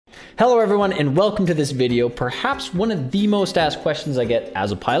Hello everyone and welcome to this video. Perhaps one of the most asked questions I get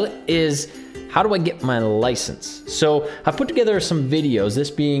as a pilot is, how do I get my license? So I've put together some videos, this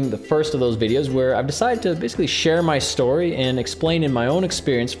being the first of those videos where I've decided to basically share my story and explain in my own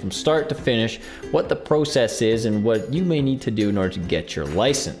experience from start to finish what the process is and what you may need to do in order to get your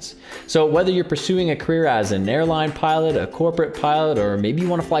license. So whether you're pursuing a career as an airline pilot, a corporate pilot, or maybe you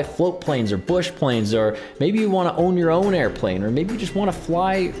want to fly float planes or bush planes, or maybe you want to own your own airplane, or maybe you just want to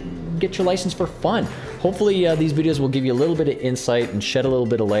fly, get your license for fun. Hopefully these videos will give you a little bit of insight and shed a little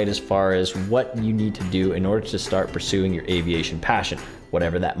bit of light as far as what you need to do in order to start pursuing your aviation passion,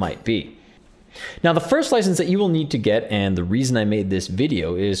 whatever that might be. Now, the first license that you will need to get, and the reason I made this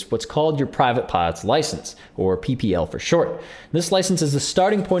video, is what's called your private pilot's license, or PPL for short. This license is the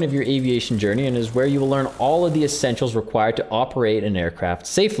starting point of your aviation journey and is where you will learn all of the essentials required to operate an aircraft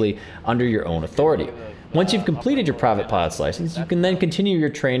safely under your own authority. Once you've completed your private pilot's license, you can then continue your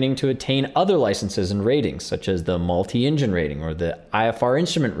training to attain other licenses and ratings, such as the multi-engine rating or the IFR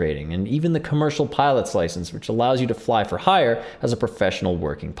instrument rating, and even the commercial pilot's license, which allows you to fly for hire as a professional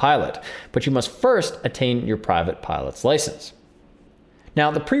working pilot. But you must first attain your private pilot's license. Now,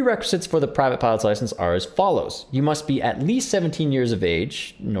 the prerequisites for the private pilot's license are as follows. You must be at least 17 years of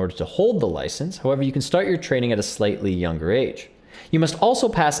age in order to hold the license. However, you can start your training at a slightly younger age. You must also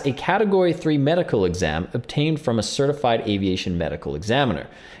pass a Category 3 medical exam obtained from a certified aviation medical examiner.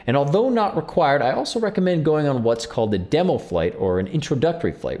 And although not required, I also recommend going on what's called a demo flight or an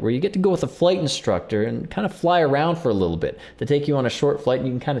introductory flight, where you get to go with a flight instructor and kind of fly around for a little bit. They take you on a short flight and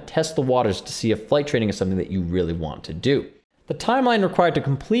you can kind of test the waters to see if flight training is something that you really want to do. The timeline required to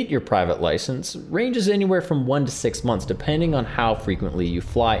complete your private license ranges anywhere from 1 to 6 months, depending on how frequently you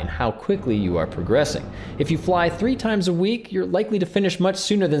fly and how quickly you are progressing. If you fly 3 times a week, you're likely to finish much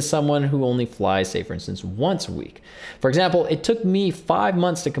sooner than someone who only flies, say for instance, once a week. For example, it took me 5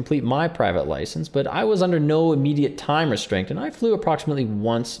 months to complete my private license, but I was under no immediate time restraint and I flew approximately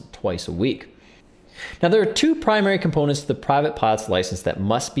once, twice a week. Now, there are 2 primary components to the private pilot's license that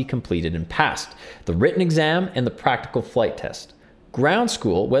must be completed and passed: the written exam and the practical flight test. Ground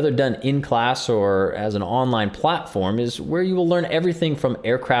school, whether done in class or as an online platform, is where you will learn everything from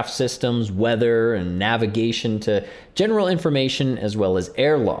aircraft systems, weather, and navigation to general information as well as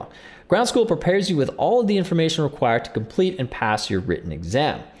air law. Ground school prepares you with all of the information required to complete and pass your written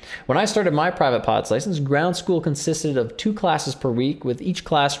exam. When I started my private pilot's license, ground school consisted of 2 classes per week, with each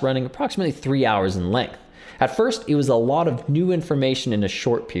class running approximately 3 hours in length. At first, it was a lot of new information in a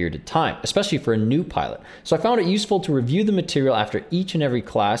short period of time, especially for a new pilot. So I found it useful to review the material after each and every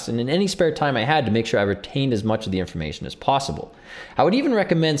class and in any spare time I had to make sure I retained as much of the information as possible. I would even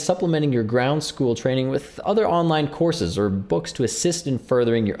recommend supplementing your ground school training with other online courses or books to assist in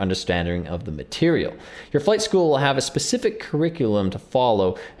furthering your understanding of the material. Your flight school will have a specific curriculum to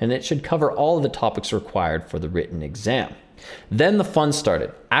follow, and it should cover all of the topics required for the written exam. Then the fun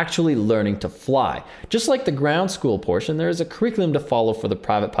started, actually learning to fly. Just like the ground school portion, there is a curriculum to follow for the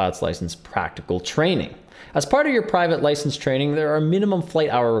private pilot's license practical training. As part of your private license training, there are minimum flight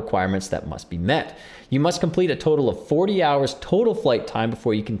hour requirements that must be met. You must complete a total of 40 hours total flight time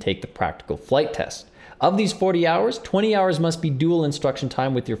before you can take the practical flight test. Of these 40 hours, 20 hours must be dual instruction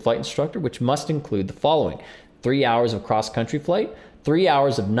time with your flight instructor, which must include the following: 3 hours of cross-country flight, 3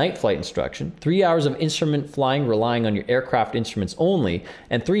 hours of night flight instruction, 3 hours of instrument flying relying on your aircraft instruments only,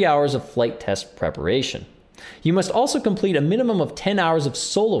 and 3 hours of flight test preparation. You must also complete a minimum of 10 hours of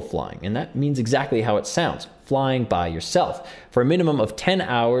solo flying, and that means exactly how it sounds, flying by yourself, for a minimum of 10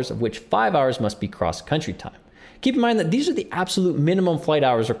 hours, of which 5 hours must be cross-country time. Keep in mind that these are the absolute minimum flight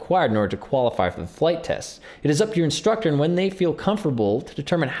hours required in order to qualify for the flight tests. It is up to your instructor and when they feel comfortable to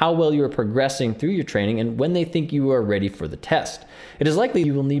determine how well you are progressing through your training and when they think you are ready for the test. It is likely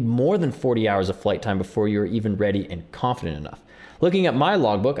you will need more than 40 hours of flight time before you are even ready and confident enough. Looking at my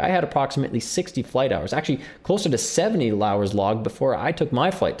logbook, I had approximately 60 flight hours, actually closer to 70 hours logged before I took my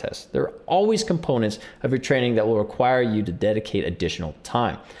flight test. There are always components of your training that will require you to dedicate additional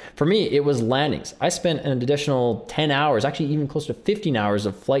time. For me, it was landings. I spent an additional 10 hours, actually even close to 15 hours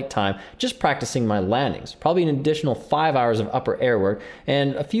of flight time just practicing my landings, probably an additional 5 hours of upper air work,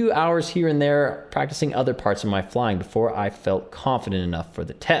 and a few hours here and there practicing other parts of my flying before I felt confident enough for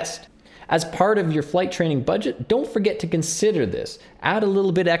the test. As part of your flight training budget, don't forget to consider this. Add a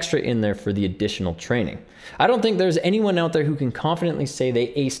little bit extra in there for the additional training. I don't think there's anyone out there who can confidently say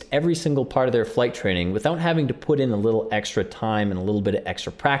they aced every single part of their flight training without having to put in a little extra time and a little bit of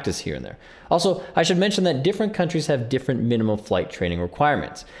extra practice here and there. Also, I should mention that different countries have different minimum flight training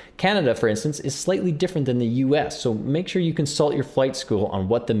requirements. Canada, for instance, is slightly different than the US, so make sure you consult your flight school on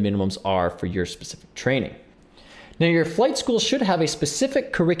what the minimums are for your specific training. Now, your flight school should have a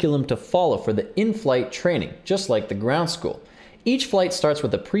specific curriculum to follow for the in-flight training, just like the ground school. Each flight starts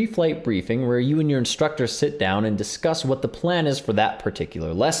with a pre-flight briefing where you and your instructor sit down and discuss what the plan is for that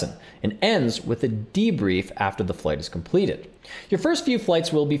particular lesson, and ends with a debrief after the flight is completed. Your first few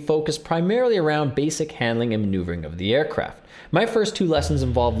flights will be focused primarily around basic handling and maneuvering of the aircraft. My first 2 lessons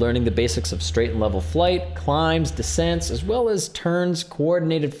involved learning the basics of straight and level flight, climbs, descents, as well as turns,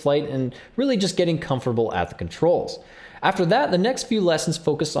 coordinated flight, and really just getting comfortable at the controls. After that, the next few lessons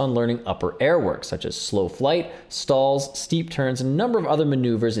focused on learning upper air work, such as slow flight, stalls, steep turns, and a number of other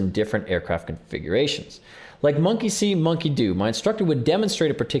maneuvers in different aircraft configurations. Like monkey see, monkey do, my instructor would demonstrate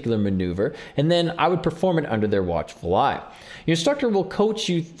a particular maneuver, and then I would perform it under their watchful eye. Your instructor will coach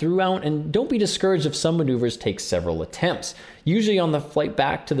you throughout, and don't be discouraged if some maneuvers take several attempts. Usually on the flight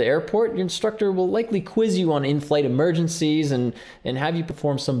back to the airport, your instructor will likely quiz you on in-flight emergencies and have you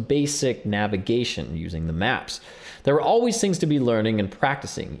perform some basic navigation using the maps. There are always things to be learning and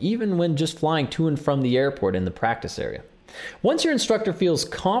practicing, even when just flying to and from the airport in the practice area. Once your instructor feels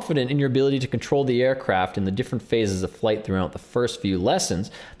confident in your ability to control the aircraft in the different phases of flight throughout the first few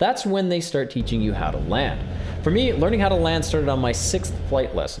lessons, that's when they start teaching you how to land. For me, learning how to land started on my 6th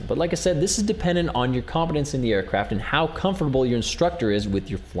flight lesson, but like I said, this is dependent on your competence in the aircraft and how comfortable your instructor is with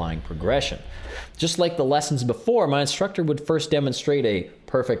your flying progression. Just like the lessons before, my instructor would first demonstrate a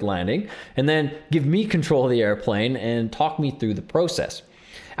perfect landing and then give me control of the airplane and talk me through the process.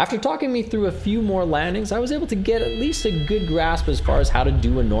 After talking me through a few more landings, I was able to get at least a good grasp as far as how to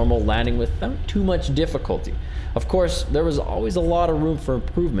do a normal landing without too much difficulty. Of course, there was always a lot of room for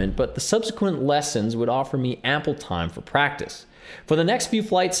improvement, but the subsequent lessons would offer me ample time for practice. For the next few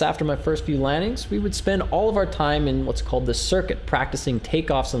flights after my first few landings, we would spend all of our time in what's called the circuit, practicing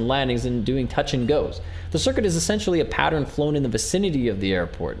takeoffs and landings and doing touch and goes. The circuit is essentially a pattern flown in the vicinity of the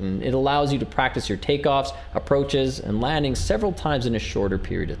airport, and it allows you to practice your takeoffs, approaches, and landings several times in a shorter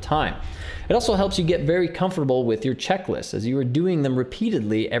period of time. It also helps you get very comfortable with your checklists, as you are doing them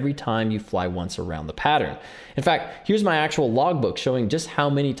repeatedly every time you fly once around the pattern. In fact, here's my actual logbook showing just how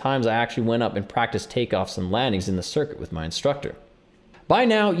many times I actually went up and practiced takeoffs and landings in the circuit with my instructor. By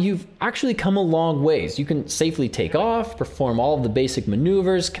now, you've actually come a long ways. You can safely take off, perform all of the basic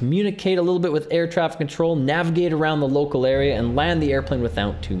maneuvers, communicate a little bit with air traffic control, navigate around the local area, and land the airplane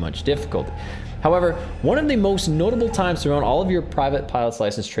without too much difficulty. However, one of the most notable times throughout all of your private pilot's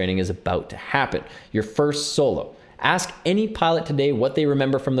license training is about to happen, your first solo. Ask any pilot today what they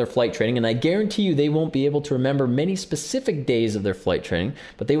remember from their flight training, and I guarantee you they won't be able to remember many specific days of their flight training,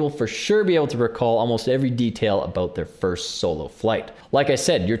 but they will for sure be able to recall almost every detail about their first solo flight. Like I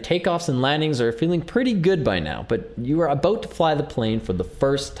said, your takeoffs and landings are feeling pretty good by now, but you are about to fly the plane for the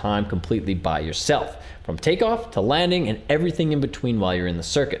first time completely by yourself, from takeoff to landing and everything in between while you're in the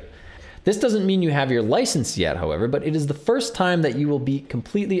circuit. This doesn't mean you have your license yet, however, but it is the first time that you will be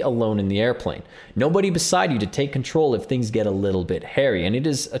completely alone in the airplane. Nobody beside you to take control if things get a little bit hairy, and it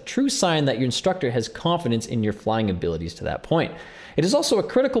is a true sign that your instructor has confidence in your flying abilities to that point. It is also a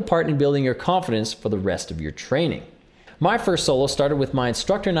critical part in building your confidence for the rest of your training. My first solo started with my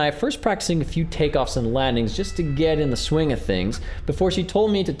instructor and I first practicing a few takeoffs and landings just to get in the swing of things before she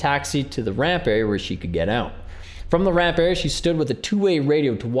told me to taxi to the ramp area where she could get out. From the ramp area, she stood with a two-way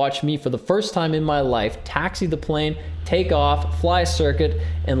radio to watch me for the first time in my life taxi the plane, take off, fly a circuit,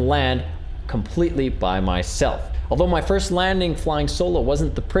 and land completely by myself. Although my first landing flying solo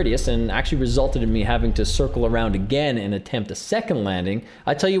wasn't the prettiest and actually resulted in me having to circle around again and attempt a second landing,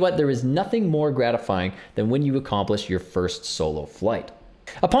 I tell you what, there is nothing more gratifying than when you accomplish your first solo flight.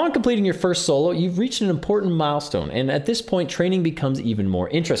 Upon completing your first solo, you've reached an important milestone, and at this point, training becomes even more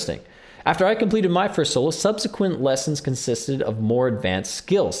interesting. After I completed my first solo, subsequent lessons consisted of more advanced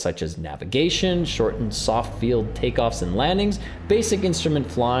skills such as navigation, short and soft field takeoffs and landings, basic instrument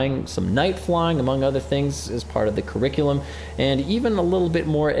flying, some night flying, among other things as part of the curriculum, and even a little bit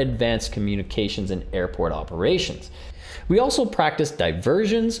more advanced communications and airport operations. We also practiced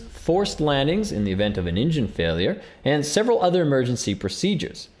diversions, forced landings in the event of an engine failure, and several other emergency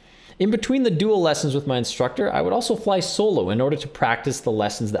procedures. In between the dual lessons with my instructor, I would also fly solo in order to practice the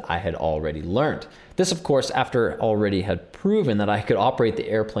lessons that I had already learned. This, of course, after already had proven that I could operate the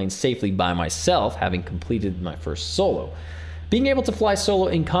airplane safely by myself, having completed my first solo. Being able to fly solo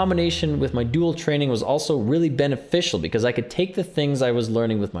in combination with my dual training was also really beneficial because I could take the things I was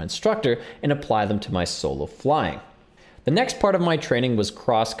learning with my instructor and apply them to my solo flying. The next part of my training was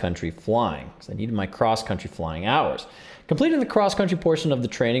cross-country flying, because I needed my cross-country flying hours. Completing the cross-country portion of the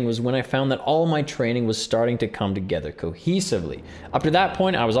training was when I found that all of my training was starting to come together cohesively. Up to that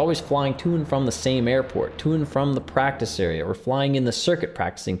point, I was always flying to and from the same airport, to and from the practice area, or flying in the circuit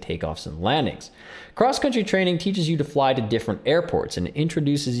practicing takeoffs and landings. Cross-country training teaches you to fly to different airports and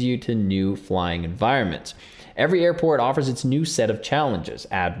introduces you to new flying environments. Every airport offers its new set of challenges.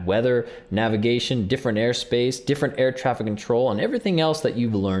 Add weather, navigation, different airspace, different air traffic control, and everything else that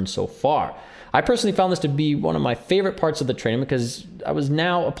you've learned so far. I personally found this to be one of my favorite parts of the training because I was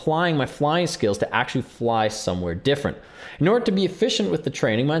now applying my flying skills to actually fly somewhere different. In order to be efficient with the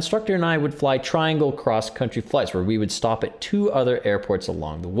training, my instructor and I would fly triangle cross-country flights where we would stop at 2 other airports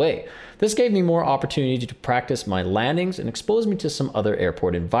along the way. This gave me more opportunity to practice my landings and exposed me to some other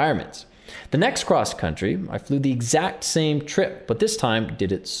airport environments. The next cross-country, I flew the exact same trip, but this time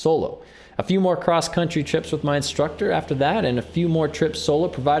did it solo. A few more cross-country trips with my instructor after that, and a few more trips solo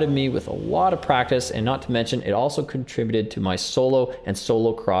provided me with a lot of practice, and not to mention it also contributed to my solo and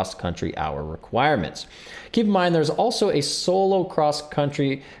solo cross-country hour requirements. Keep in mind there's also a solo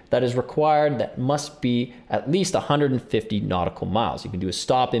cross-country that is required that must be at least 150 nautical miles. You can do a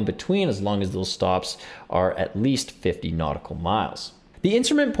stop in between as long as those stops are at least 50 nautical miles. The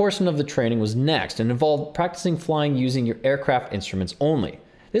instrument portion of the training was next and involved practicing flying using your aircraft instruments only.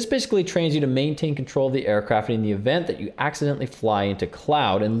 This basically trains you to maintain control of the aircraft in the event that you accidentally fly into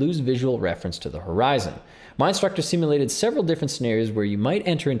cloud and lose visual reference to the horizon. My instructor simulated several different scenarios where you might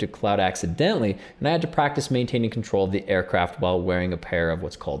enter into cloud accidentally, and I had to practice maintaining control of the aircraft while wearing a pair of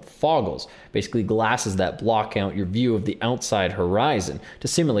what's called foggles, basically glasses that block out your view of the outside horizon to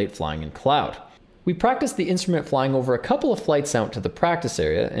simulate flying in cloud. We practiced the instrument flying over a couple of flights out to the practice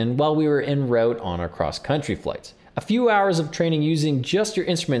area and while we were en route on our cross-country flights. A few hours of training using just your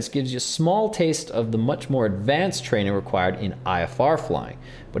instruments gives you a small taste of the much more advanced training required in IFR flying,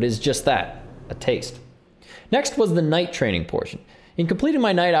 but it is just that, a taste. Next was the night training portion. In completing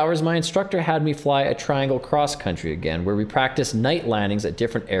my night hours, my instructor had me fly a triangle cross-country again, where we practiced night landings at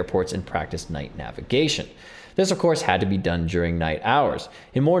different airports and practiced night navigation. This, of course, had to be done during night hours.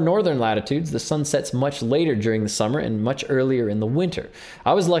 In more northern latitudes, the sun sets much later during the summer and much earlier in the winter.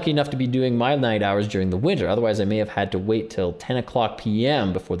 I was lucky enough to be doing my night hours during the winter, otherwise I may have had to wait till 10 o'clock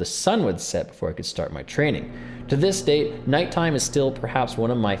p.m. before the sun would set before I could start my training. To this date, nighttime is still perhaps one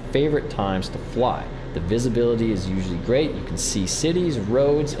of my favorite times to fly. The visibility is usually great, you can see cities,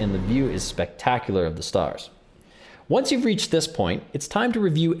 roads, and the view is spectacular of the stars. Once you've reached this point, it's time to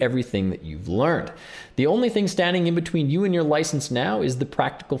review everything that you've learned. The only thing standing in between you and your license now is the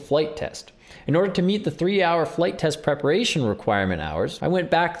practical flight test. In order to meet the 3-hour flight test preparation requirement hours, I went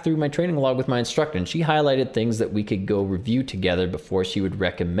back through my training log with my instructor and she highlighted things that we could go review together before she would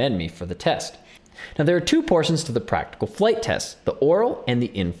recommend me for the test. Now there are 2 portions to the practical flight test, the oral and the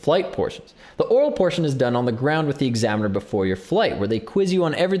in-flight portions. The oral portion is done on the ground with the examiner before your flight, where they quiz you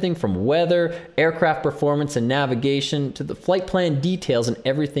on everything from weather, aircraft performance and navigation, to the flight plan details and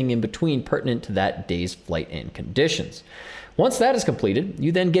everything in between pertinent to that day's flight and conditions. Once that is completed,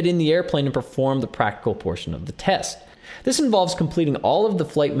 you then get in the airplane and perform the practical portion of the test. This involves completing all of the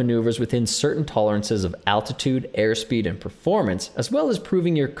flight maneuvers within certain tolerances of altitude, airspeed, and performance, as well as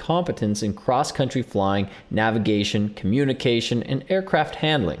proving your competence in cross-country flying, navigation, communication, and aircraft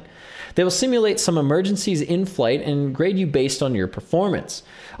handling. They will simulate some emergencies in flight and grade you based on your performance.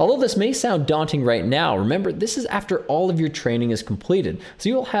 Although this may sound daunting right now, remember this is after all of your training is completed, so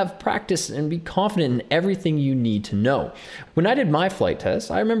you'll have practice and be confident in everything you need to know. When I did my flight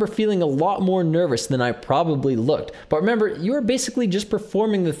test, I remember feeling a lot more nervous than I probably looked. But remember, you are basically just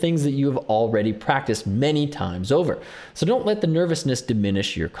performing the things that you have already practiced many times over. So don't let the nervousness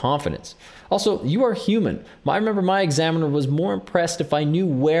diminish your confidence. Also, you are human. I remember my examiner was more impressed if I knew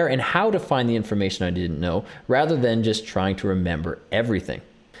where and how to find the information I didn't know, rather than just trying to remember everything.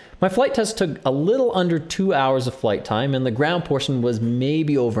 My flight test took a little under 2 hours of flight time, and the ground portion was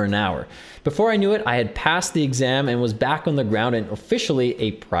maybe over an hour. Before I knew it, I had passed the exam and was back on the ground and officially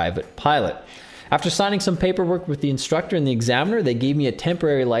a private pilot. After signing some paperwork with the instructor and the examiner, they gave me a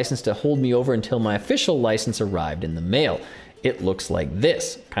temporary license to hold me over until my official license arrived in the mail. It looks like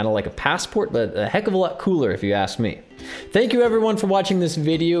this, kind of like a passport, but a heck of a lot cooler if you ask me. Thank you everyone for watching this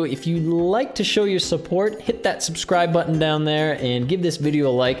video. If you'd like to show your support, hit that subscribe button down there and give this video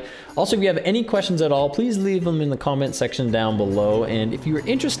a like. Also, if you have any questions at all, please leave them in the comment section down below. And if you're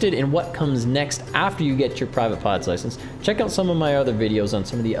interested in what comes next after you get your private pilot's license, check out some of my other videos on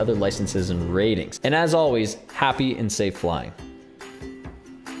some of the other licenses and ratings. And as always, happy and safe flying.